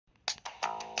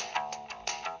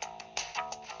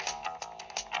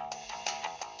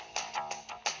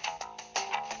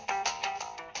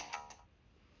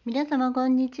皆様こ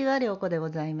んにちは、Ryokoでご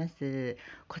ざいます。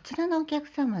こちらのお客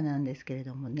様なんですけれ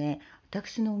どもね、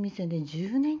私のお店で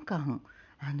10年間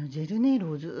ジェルネイ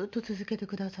ルをずっと続けて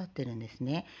くださってるんです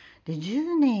ね。で、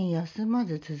10年休ま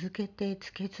ず続けて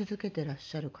つけ続けてらっ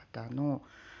しゃる方の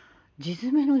地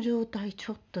爪の状態、ち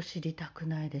ょっと知りたく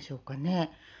ないでしょうかね。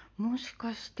もし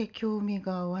かして興味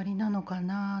がおありなのか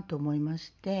なと思いま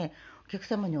して、お客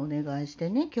様にお願いして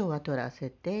ね、今日は撮ら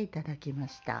せていただきま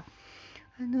した。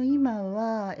今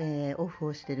は、オフ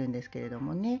をしてるんですけれど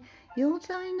もね、溶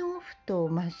剤のオフと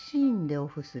マシーンでオ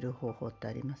フする方法って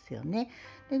ありますよね。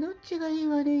で、どっちがいい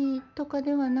悪いとか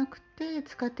ではなくて、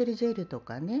使ってるジェルと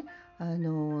かね、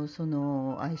そ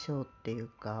の相性っていう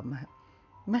か、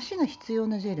マシンが必要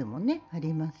なジェルもねあ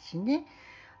りますしね、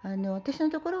私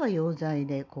のところは溶剤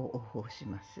でこうオフをし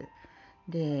ます。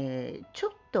で、ちょ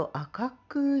っと赤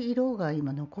く色が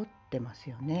今残ってます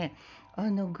よね。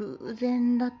偶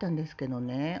然だったんですけど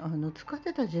ね、使っ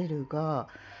てたジェルが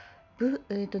ダ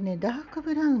ーク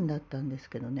ブラウンだったんです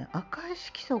けどね、赤い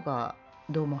色素が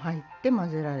どうも入って混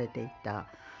ぜられていた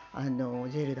ジ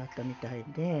ェルだったみたい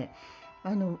で、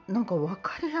なんか分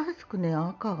かりやすくね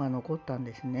赤が残ったん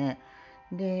ですね。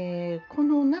で、こ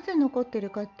のなぜ残ってる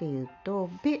かっていうと、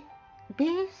ベ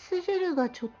ースジェルが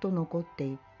ちょっと残って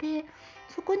いて、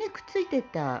そこにくっついて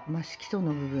た、色素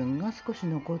の部分が少し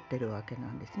残ってるわけな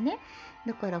んですね。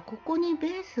だからここにベ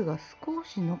ースが少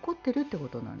し残ってるってこ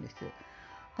となんです。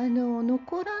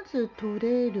残らず取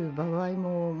れる場合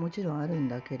ももちろんあるん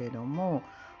だけれども、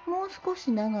もう少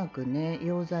し長くね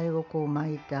溶剤をこう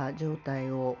巻いた状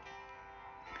態を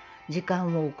時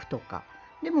間を置くとか。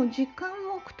でも時間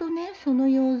を置くとね、その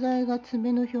溶剤が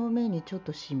爪の表面にちょっ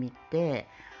と染みて、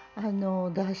油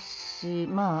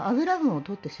分を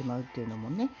取ってしまうっていうのも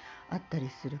ねあったり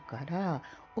するから、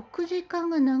置く時間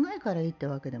が長いからいいって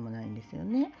わけでもないんですよ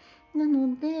ね。な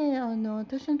ので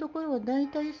私のところはだい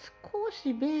たい少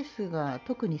しベースが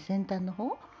特に先端の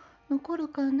方残る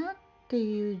かなって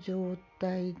いう状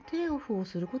態でオフを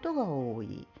することが多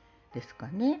いですか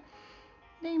ね。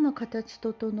で、今形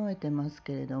整えてます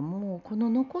けれども、この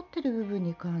残ってる部分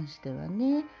に関しては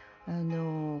ね、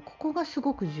ここがす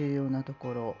ごく重要なと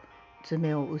ころ、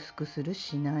爪を薄くする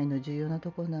しないの重要な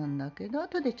ところなんだけど、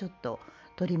後でちょっと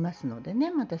取りますので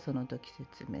ね、またその時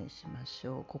説明しまし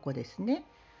ょう。ここですね。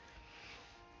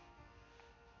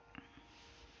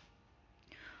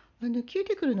キュー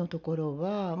ティクルのところ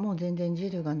はもう全然ジ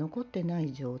ェルが残ってな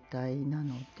い状態な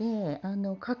ので、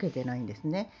かけてないんです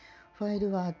ね。ファイ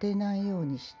ルは当てないよう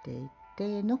にしてい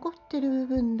て、残ってる部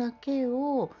分だけ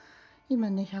を今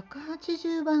ね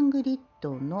180番グリッ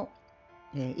ドの、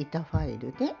板ファイ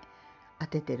ルで当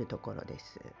ててるところで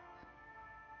す。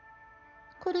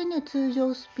これね通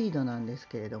常スピードなんです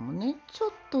けれどもね、ちょ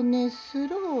っとねス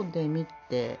ローで見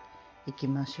ていき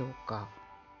ましょうか。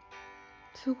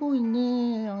すごい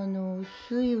ね、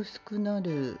薄くな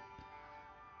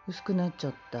っち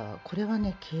ゃった。これは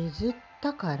ね、削っ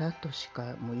たからとし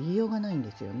かもう言いようがないん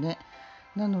ですよね。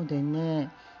なのでね、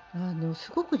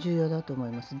すごく重要だと思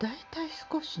います。だいたい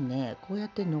少しね、こうやっ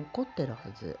て残ってるは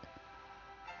ず。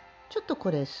ちょっと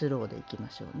これスローでいきま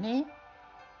しょうね。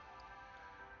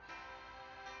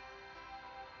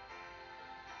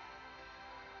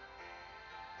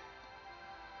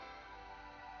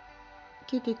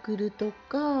キューティクルと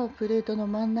かプレートの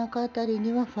真ん中あたり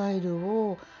にはファイル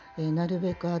を、なる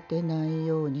べく当てない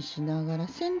ようにしながら、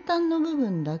先端の部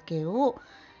分だけを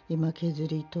今削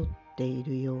り取ってい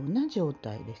るような状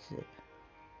態です。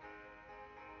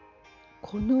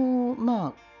こ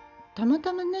のたま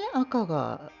たまね赤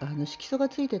が色素が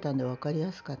ついてたんで分かり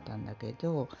やすかったんだけ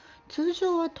ど、通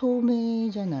常は透明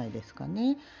じゃないですか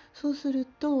ね。そうする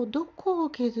とどこを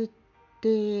削っ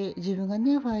て自分が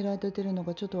ねファイル当ててるの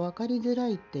かちょっと分かりづら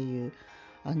いっていう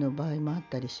場合もあっ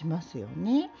たりしますよ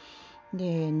ね。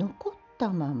で、残った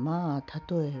まま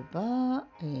例えば、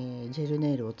ジェル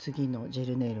ネイルを次のジェ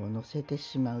ルネイルを乗せて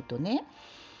しまうとね、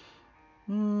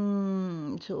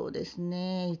そうです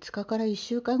ね。5日かから1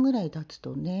週間ぐらい経つ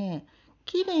とね、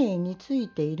綺麗につい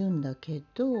ているんだけ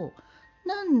ど、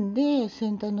なんで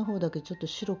先端の方だけちょっと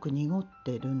白く濁っ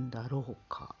てるんだろう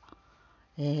か。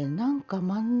なんか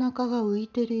真ん中が浮い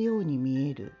てるように見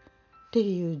えるって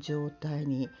いう状態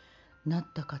になっ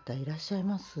た方いらっしゃい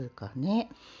ますかね。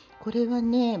これは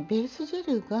ね、ベースジ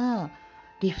ェルが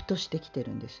リフトしてきて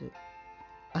るんです。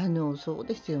そう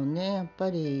ですよね。やっぱ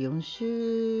り4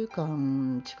週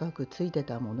間近くついて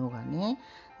たものがね、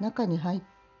中に入っ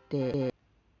て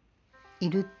い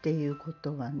るっていうこ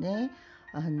とはね、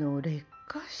劣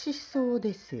化しそう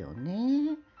ですよ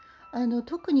ね。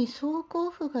特に走行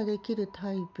負ができる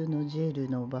タイプのジェル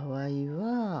の場合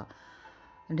は、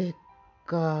劣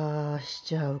化し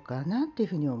ちゃうかなっていう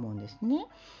ふうに思うんですね。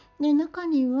で、中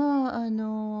には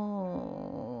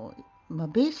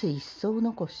ベース一層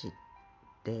残しっ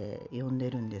て呼んで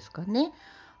るんですかね。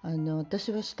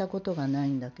私はしたことがない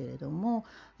んだけれども、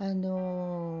ベ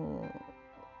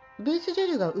ースジェ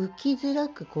ルが浮きづら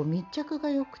く密着が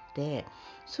良くて、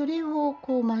それを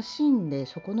マシンで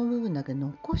そこの部分だけ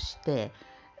残して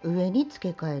上に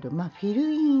付け替える、フィ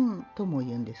ルインとも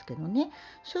言うんですけどね、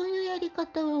そういうやり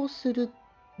方をする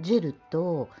ジェル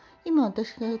と、今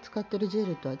私が使ってるジェ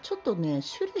ルとはちょっとね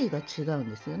種類が違うん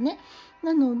ですよね。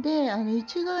なので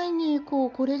一概に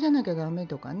これじゃなきゃダメ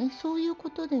とかね、そういうこ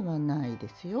とではないで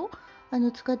すよ。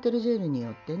使ってるジェルに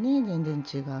よってね全然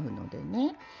違うので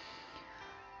ね。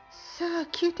さあ、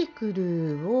キューティク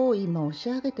ルを今押し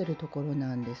上げてるところ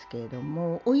なんですけれど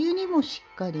も、お湯にもし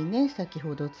っかりね先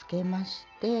ほどつけまし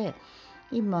て、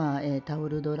今、タオ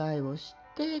ルドライをし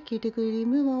てキューティクルリ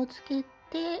ムーバーをつけ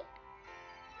て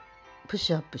プッ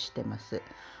シュアップしてます。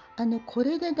こ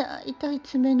れでだいたい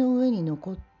爪の上に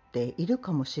残っている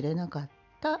かもしれなかっ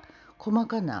た細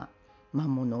かな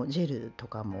もの、ジェルと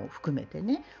かも含めて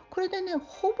ね、これでね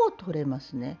ほぼ取れま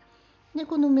すね。で、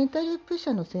このメタルプッシ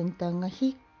ャーの先端が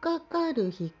引っかか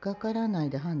る引っかからない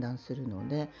で判断するの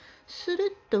で、スルッ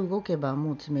と動けば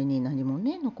もう爪に何も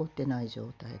ね残ってない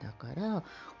状態だから、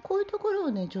こういうところ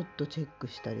をねちょっとチェック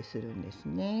したりするんです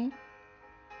ね。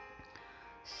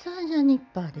さあ、じゃあニッ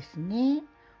パーですね。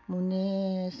もう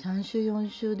ね3週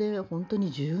4週で本当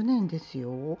に10年です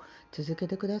よ、続け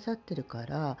てくださってるか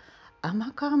ら、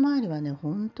甘皮周りはね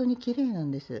本当に綺麗なん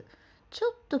です。ち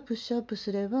ょっとプッシュアップ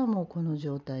すればもうこの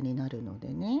状態になるので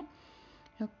ね、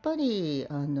やっぱり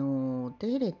手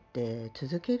入れって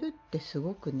続けるってす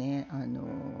ごくね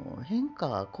変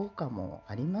化効果も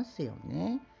ありますよ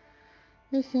ね。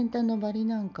で、先端のバリ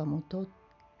なんかも取っ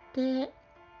て、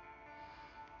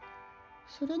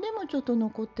それでもちょっと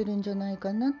残ってるんじゃない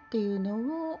かなっていう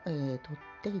のを、取っ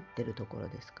ていってるところ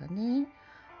ですかね。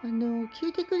キュ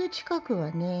ーティクル近く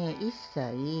はね一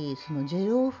切そのジェ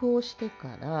ルオフをして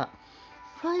から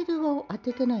ファイルを当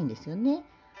ててないんですよね。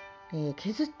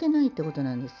削ってないってこと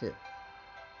なんです。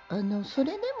そ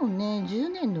れでもね10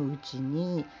年のうち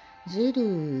にジ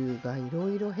ェルがいろ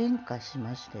いろ変化し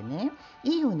ましてね、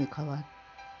いいように変わっ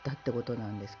たってことな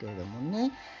んですけれども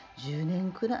ね、10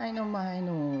年くらいの前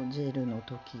のジェルの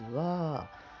時は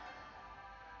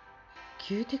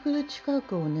キューティクル近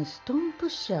くをねストンプッ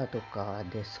シャーとか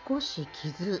で少し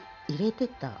傷入れて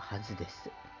たはずです、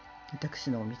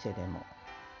私のお店でも。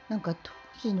なんか当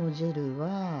時のジェル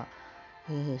は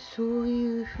そう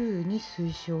いうふうに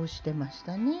推奨してまし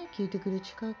たね。キューティクル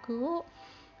近くを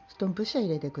ストンプッシャー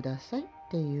入れてくださいっ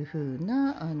ていうふう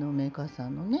なメーカーさ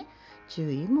んのね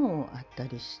注意もあった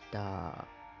りした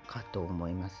かと思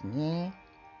いますね。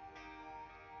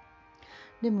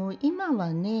でも今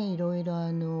はねいろいろ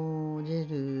ジェ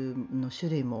ルの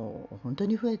種類も本当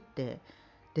に増えて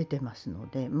出てますの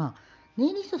で、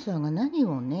ネイリストさんが何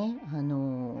をね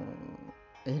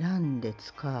選んで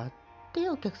使って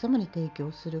お客様に提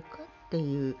供するかって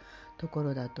いうとこ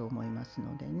ろだと思います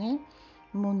のでね、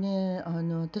もうね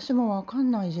私も分か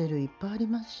んないジェルいっぱいあり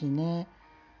ますしね。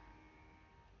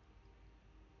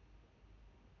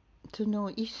その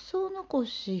一層残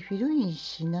しフィルイン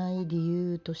しない理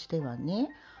由としてはね、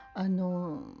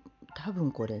多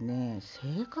分これね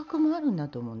性格もあるんだ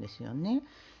と思うんですよね。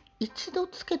一度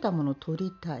つけたものを取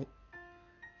りたい、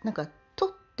なんか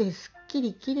取ってすっき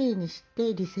りきれいにし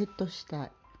てリセットした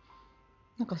い、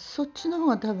なんかそっちの方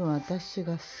が多分私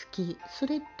が好き。そ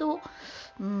れと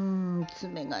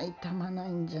爪が傷まな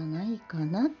いんじゃないか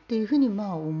なっていうふうに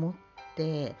思っ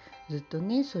て、ずっと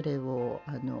ねそれを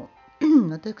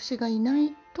私がいな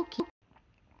い時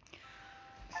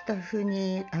スタッフ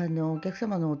にお客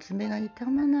様のお爪が傷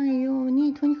まないよう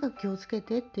にとにかく気をつけ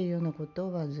てっていうようなこ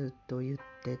とはずっと言っ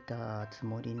てたつ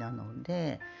もりなの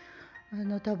で、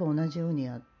多分同じように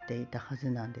やっていたはず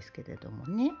なんですけれども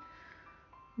ね。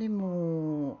で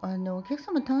もお客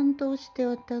様担当して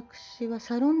私は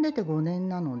サロン出て5年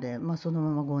なので、その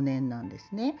まま5年なんで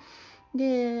すね。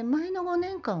で、前の5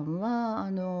年間は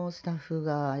スタッフ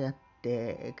がやっ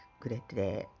てくれ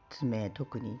て爪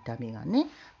特に痛みがね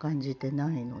感じて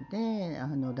ないので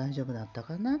大丈夫だった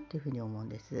かなっていうふうに思うん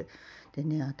です。で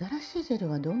ね、新しいジェル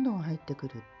がどんどん入ってく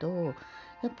ると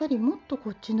やっぱりもっと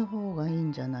こっちの方がいい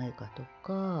んじゃないかと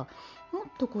か、も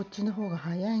っとこっちの方が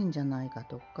早いんじゃないか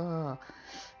とか、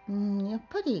やっ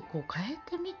ぱり変え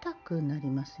てみたくなり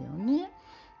ますよね。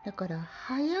だから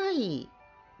早い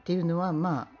っていうの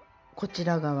はこち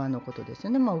ら側のことですよ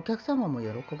ね。お客様も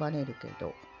喜ばれるけ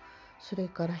ど、それ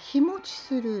から日持ち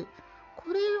する。こ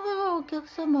れはお客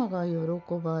様が喜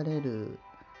ばれる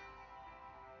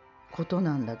こと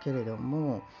なんだけれど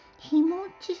も、日持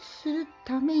ちする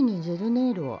ためにジェルネ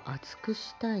イルを厚く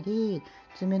したり、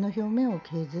爪の表面を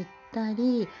削った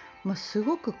り、す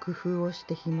ごく工夫をし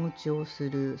て日持ちをす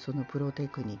るそのプロテ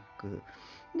クニック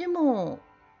でも、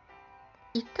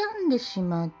傷んでし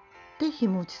まって日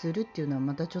持ちするっていうのは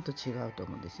またちょっと違うと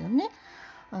思うんですよね。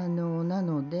な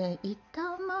ので傷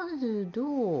まず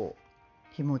どう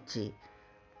日持ち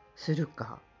する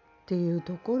かっていう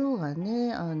ところが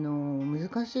ね、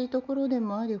難しいところで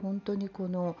もあり、本当にこ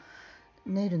の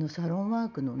ネイルのサロンワー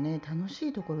クのね、楽し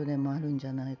いところでもあるんじ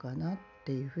ゃないかなっ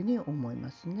ていうふうに思いま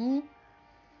すね。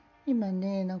今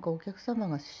ね、なんかお客様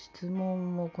が質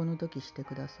問をこの時して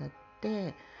くださっ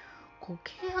て、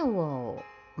ケアを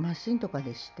マシンとか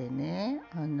でしてね、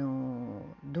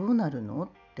どうなるのっ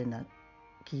て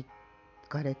聞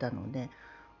かれたので、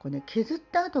削っ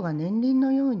た跡が年輪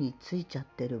のようについちゃっ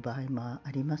てる場合もあ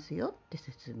りますよって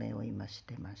説明を今し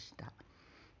てました。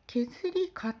削り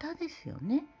方ですよ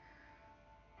ね。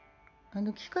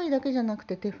機械だけじゃなく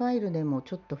て手ファイルでも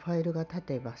ちょっとファイルが立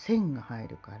てば線が入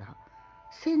るから、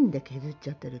線で削っち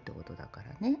ゃってるってことだか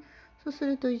らね。そうす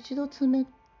ると一度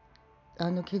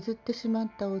削ってしま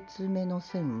ったお爪の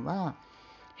線は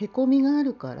へこみがあ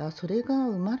るから、それが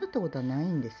埋まるってことはない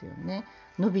んですよね。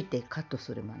伸びてカット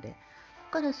するまで。だ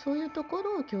からそういうとこ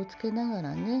ろを気をつけなが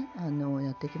らね、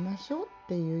やっていきましょうっ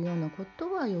ていうようなこと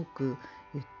はよく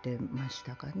言ってまし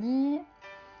たかね。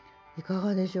いか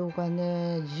がでしょうか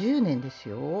ね。10年です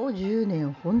よ。10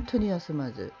年本当に休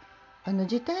まず。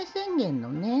事態宣言の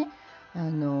ね、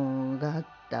があっ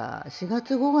た4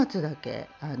月5月だけ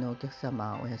お客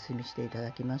様お休みしていた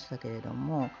だきましたけれど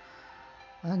も、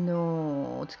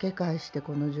付け返して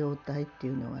この状態って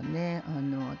いうのはね、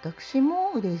私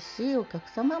も嬉しい、お客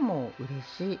様も嬉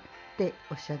しいって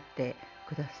おっしゃって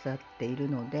くださっている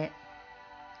ので、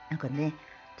なんかね、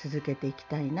続けていき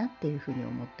たいなっていうふうに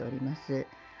思っております。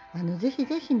ぜひ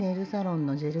ぜひネイルサロン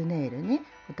のジェルネイルね、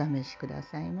お試しくだ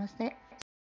さいませ。